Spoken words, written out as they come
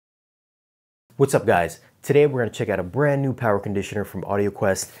What's up, guys? Today we're going to check out a brand new power conditioner from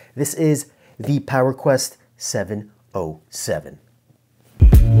Audioquest. This is the PowerQuest 707.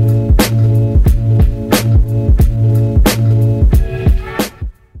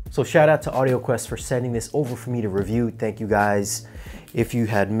 So shout out to Audioquest for sending this over for me to review. Thank you guys. If you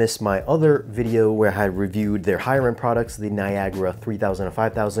had missed my other video where I had reviewed their higher end products, the Niagara 3000 and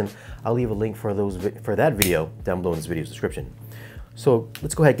 5000, I'll leave a link for that video down below in this video's description. So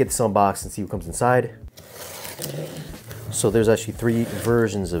let's go ahead and get this unboxed and see what comes inside. So there's actually three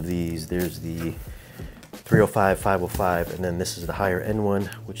versions of these. There's the 305, 505, and then this is the higher end one,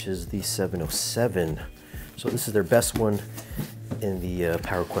 which is the 707. So this is their best one in the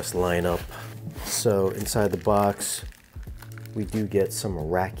PowerQuest lineup. So inside the box, we do get some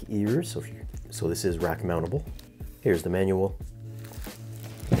rack ears. So this is rack mountable. Here's the manual.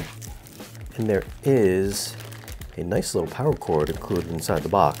 And there is a nice little power cord included inside the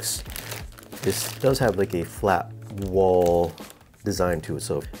box. This does have like a flat wall design to it,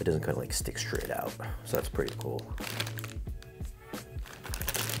 so it doesn't kind of like stick straight out. So that's pretty cool.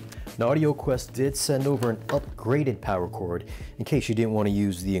 Now Audioquest did send over an upgraded power cord in case you didn't want to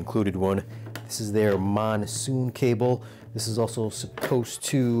use the included one. This is their Monsoon cable. This is also supposed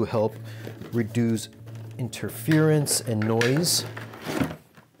to help reduce interference and noise.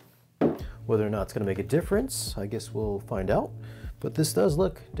 Whether or not it's going to make a difference, I guess we'll find out. But this does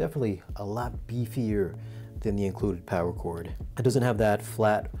look definitely a lot beefier than the included power cord. It doesn't have that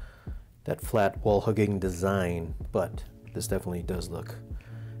flat wall hugging design, but this definitely does look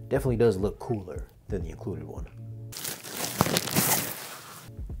cooler than the included one.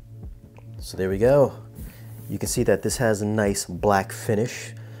 So there we go. You can see that this has a nice black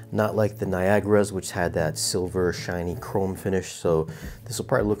finish, not like the Niagaras, which had that silver shiny chrome finish. So this will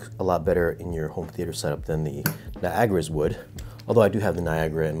probably look a lot better in your home theater setup than the Niagaras would. Although I do have the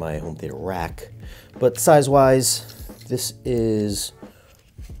Niagara in my home theater rack. But size-wise, this is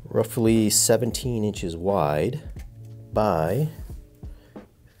roughly 17 inches wide by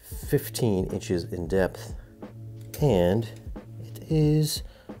 15 inches in depth. And it is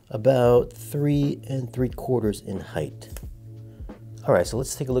about 3 3/4 in height. All right, so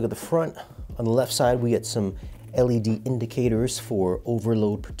let's take a look at the front. On the left side, we get some LED indicators for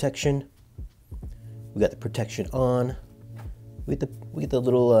overload protection. We got the protection on. We get the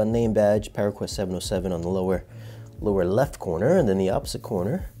little name badge, PowerQuest 707 on the lower left corner, and then the opposite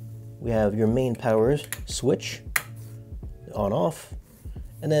corner, we have your main power switch, on off,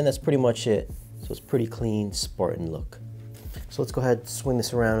 and then that's pretty much it. So it's pretty clean, Spartan look. So let's go ahead, swing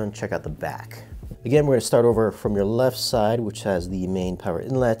this around and check out the back. Again, we're going to start over from your left side, which has the main power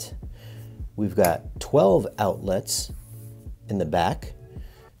inlet. We've got 12 outlets in the back.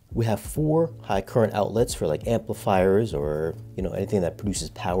 We have 4 high current outlets for like amplifiers or anything that produces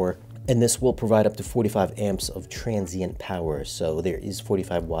power. And this will provide up to 45 amps of transient power. So there is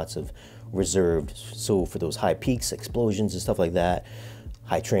 45 watts of reserved. So for those high peaks, explosions and stuff like that,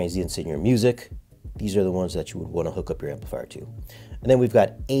 high transients in your music, these are the ones that you would want to hook up your amplifier to. And then we've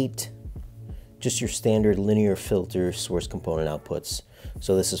got 8 just your standard linear filter source component outputs.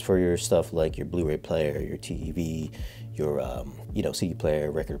 So this is for your stuff like your Blu-ray player, your TV, your CD player,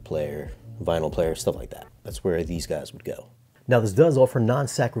 record player, vinyl player, stuff like that. That's where these guys would go. Now this does offer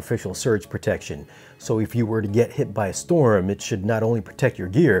non-sacrificial surge protection. So if you were to get hit by a storm, it should not only protect your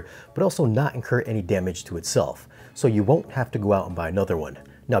gear, but also not incur any damage to itself. So you won't have to go out and buy another one.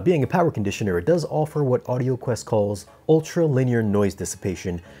 Now, being a power conditioner, it does offer what Audioquest calls ultra-linear noise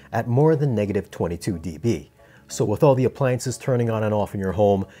dissipation at more than -22 dB. So with all the appliances turning on and off in your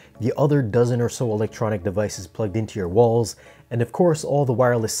home, the other dozen or so electronic devices plugged into your walls, and of course all the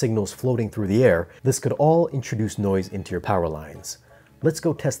wireless signals floating through the air, this could all introduce noise into your power lines. Let's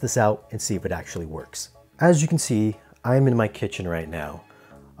go test this out and see if it actually works. As you can see, I'm in my kitchen right now.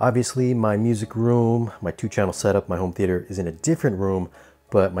 Obviously, my music room, my 2-channel setup, my home theater is in a different room,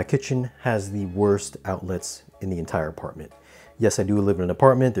 but my kitchen has the worst outlets in the entire apartment. Yes, I do live in an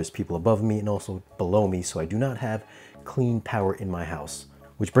apartment. There's people above me and also below me, so I do not have clean power in my house.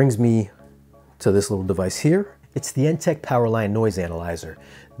 Which brings me to this little device here. It's the Entech Powerline Noise Analyzer.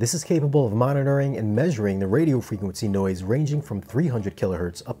 This is capable of monitoring and measuring the radio frequency noise ranging from 300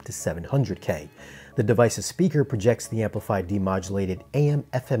 kilohertz up to 700K. The device's speaker projects the amplified demodulated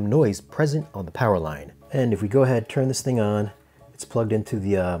AM/FM noise present on the power line. And if we go ahead, turn this thing on, it's plugged into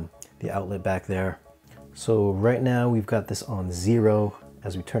the outlet back there. So right now we've got this on 0.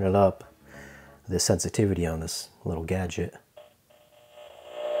 As we turn it up, the sensitivity on this little gadget.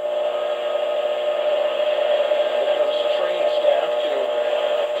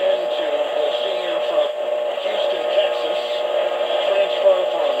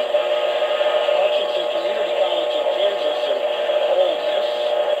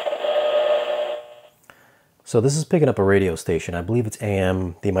 So this is picking up a radio station. I believe it's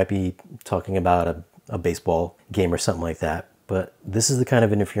AM. They might be talking about a baseball game or something like that. But this is the kind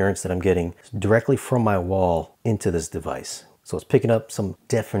of interference that I'm getting directly from my wall into this device. So it's picking up some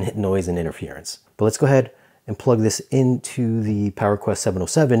definite noise and interference. But let's go ahead and plug this into the PowerQuest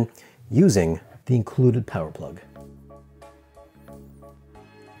 707 using the included power plug.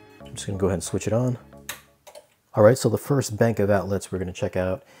 I'm just gonna go ahead and switch it on. All right, so the first bank of outlets we're gonna check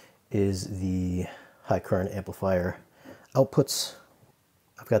out is the high current amplifier outputs.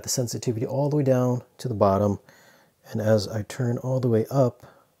 I've got the sensitivity all the way down to the bottom, and as I turn all the way up,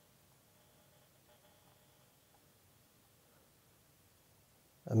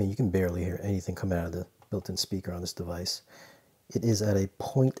 I mean, you can barely hear anything coming out of the built-in speaker on this device. It is at a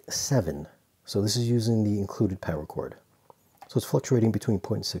 0.7, so this is using the included power cord. So it's fluctuating between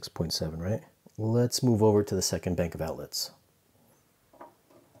 0.6, 0.7, right? Let's move over to the second bank of outlets.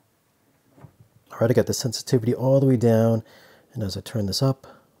 All right, I got the sensitivity all the way down, and as I turn this up,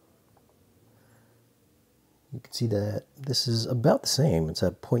 you can see that this is about the same. It's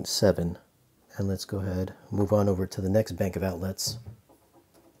at 0.7, and let's go ahead and move on over to the next bank of outlets.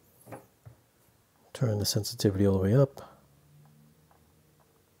 Turn the sensitivity all the way up.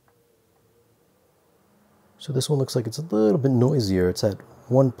 So this one looks like it's a little bit noisier. It's at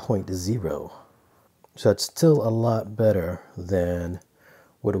 1.0. So that's still a lot better than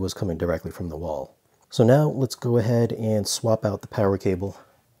what it was coming directly from the wall. So now let's go ahead and swap out the power cable,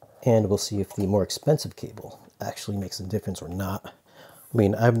 and we'll see if the more expensive cable actually makes a difference or not. I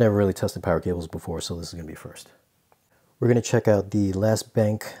mean, I've never really tested power cables before, so this is gonna be first. We're gonna check out the last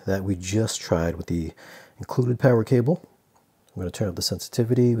bank that we just tried with the included power cable. I'm gonna turn up the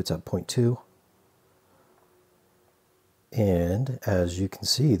sensitivity. It's at 0.2. And as you can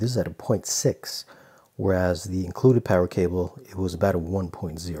see, this is at a 0.6, whereas the included power cable, it was about a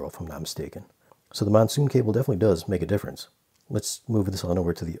 1.0 if I'm not mistaken. So the Monsoon cable definitely does make a difference. Let's move this on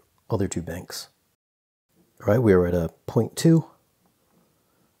over to the other two banks. All right, we are at a 0.2.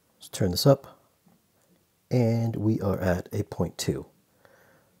 Let's turn this up. And we are at a 0.2.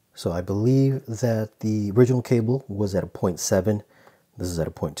 So I believe that the original cable was at a 0.7. This is at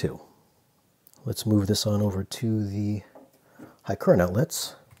a 0.2. Let's move this on over to the high current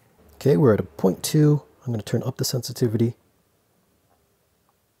outlets. Okay, we're at a 0.2. I'm going to turn up the sensitivity.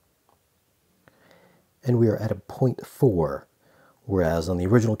 And we are at a 0.4, whereas on the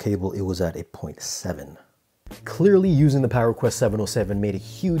original cable, it was at a 0.7. Clearly, using the PowerQuest 707 made a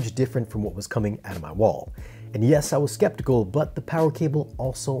huge difference from what was coming out of my wall. And yes, I was skeptical, but the power cable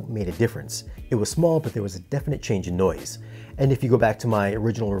also made a difference. It was small, but there was a definite change in noise. And if you go back to my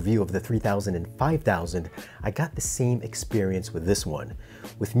original review of the 3000 and 5000, I got the same experience with this one.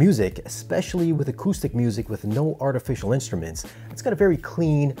 With music, especially with acoustic music with no artificial instruments, it's got a very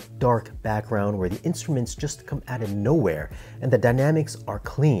clean, dark background where the instruments just come out of nowhere and the dynamics are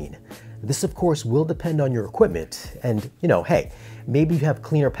clean. This, of course, will depend on your equipment, and hey, maybe you have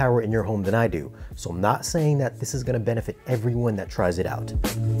cleaner power in your home than I do, so I'm not saying that this is going to benefit everyone that tries it out.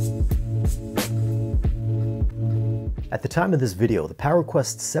 At the time of this video, the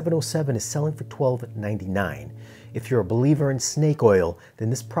PowerQuest 707 is selling for $12.99. If you're a believer in snake oil,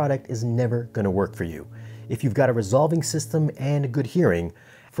 then this product is never going to work for you. If you've got a resolving system and good hearing,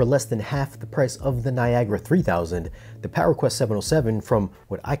 for less than half the price of the Niagara 3000, the PowerQuest 707, from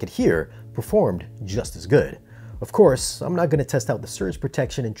what I could hear, performed just as good. Of course, I'm not going to test out the surge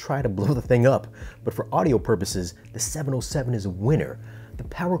protection and try to blow the thing up, but for audio purposes, the 707 is a winner. The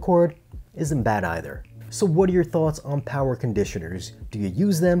power cord isn't bad either. So what are your thoughts on power conditioners? Do you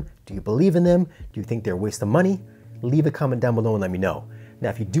use them? Do you believe in them? Do you think they're a waste of money? Leave a comment down below and let me know. Now,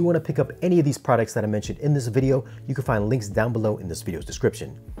 if you do want to pick up any of these products that I mentioned in this video, you can find links down below in this video's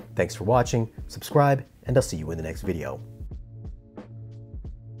description. Thanks for watching, subscribe, and I'll see you in the next video.